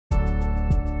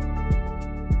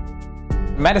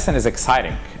Medicine is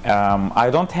exciting.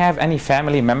 I don't have any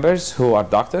family members who are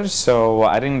doctors, so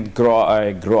I didn't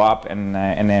grow up in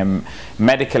a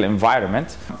medical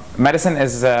environment. Medicine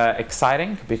is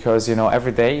exciting because, you know,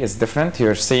 every day is different.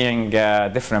 You're seeing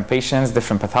different patients,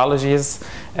 different pathologies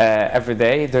every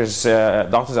day.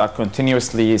 Doctors are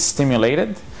continuously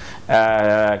stimulated,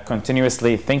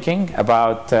 continuously thinking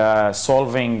about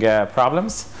solving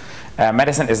problems.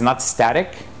 Medicine is not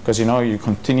static, because you know you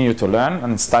continue to learn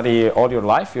and study all your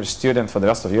life. You're a student for the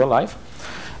rest of your life.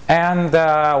 And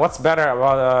what's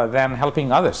better than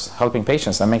helping others, helping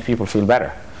patients and make people feel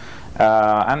better?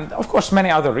 And of course many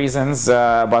other reasons,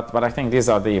 but I think these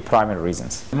are the primary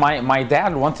reasons. My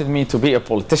dad wanted me to be a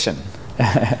politician,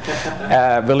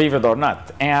 believe it or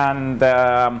not. And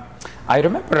I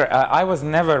remember I was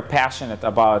never passionate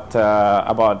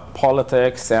about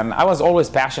politics, and I was always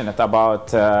passionate about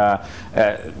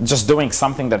just doing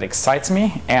something that excites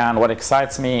me. And what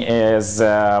excites me is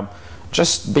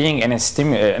just being in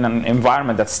an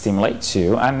environment that stimulates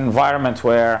you, an environment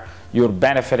where you're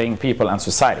benefiting people and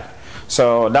society.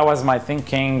 So that was my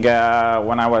thinking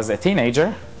when I was a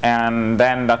teenager, and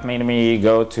then that made me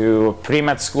go to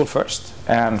pre-med school first,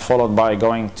 and followed by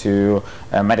going to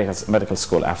medical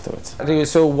school afterwards.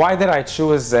 So why did I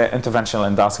choose interventional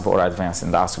endoscopy or advanced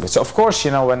endoscopy? So of course,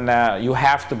 you know, when you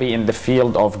have to be in the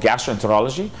field of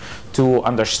gastroenterology to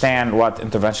understand what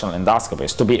interventional endoscopy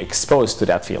is, to be exposed to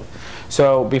that field.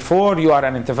 So before you are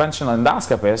an interventional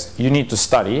endoscopist, you need to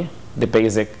study the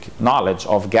basic knowledge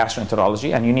of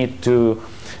gastroenterology, and you need to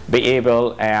be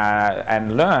able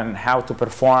and learn how to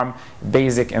perform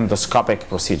basic endoscopic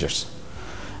procedures.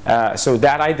 So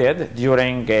that I did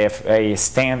during a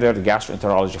standard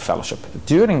gastroenterology fellowship.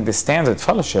 During the standard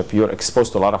fellowship, you're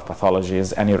exposed to a lot of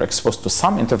pathologies, and you're exposed to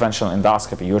some interventional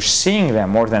endoscopy. You're seeing them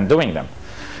more than doing them.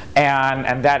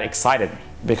 And that excited me,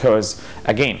 because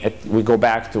again, we go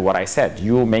back to what I said.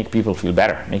 You make people feel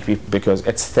better, because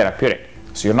it's therapeutic.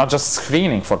 So you're not just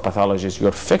screening for pathologies,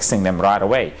 you're fixing them right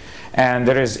away. And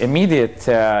there is immediate,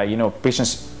 you know,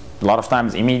 patients a lot of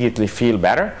times immediately feel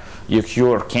better. You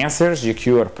cure cancers, you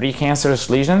cure precancerous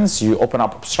lesions, you open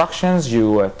up obstructions,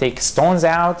 you take stones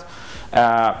out.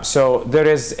 So there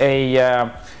is a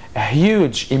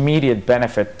huge immediate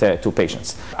benefit to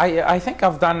patients. I think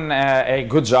I've done a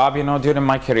good job, you know, during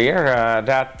my career.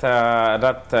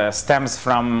 That stems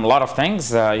from a lot of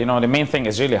things. You know, the main thing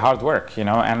is really hard work, you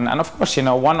know, and of course, you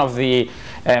know, one of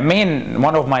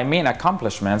my main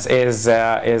accomplishments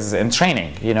is in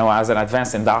training. You know, as an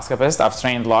advanced endoscopist, I've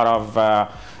trained a lot of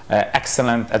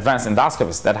excellent advanced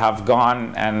endoscopists that have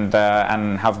gone and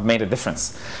have made a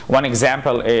difference. One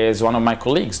example is one of my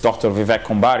colleagues, Dr. Vivek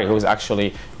Kumbari, who is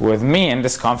actually with me in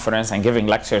this conference and giving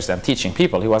lectures and teaching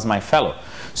people. He was my fellow.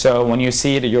 So when you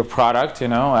see your product, you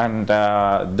know, and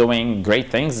doing great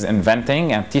things,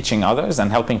 inventing and teaching others and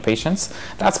helping patients,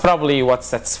 that's probably what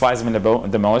satisfies me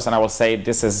the most. And I will say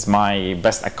this is my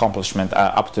best accomplishment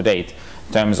up to date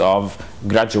in terms of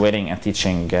graduating and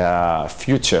teaching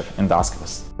future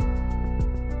endoscopists.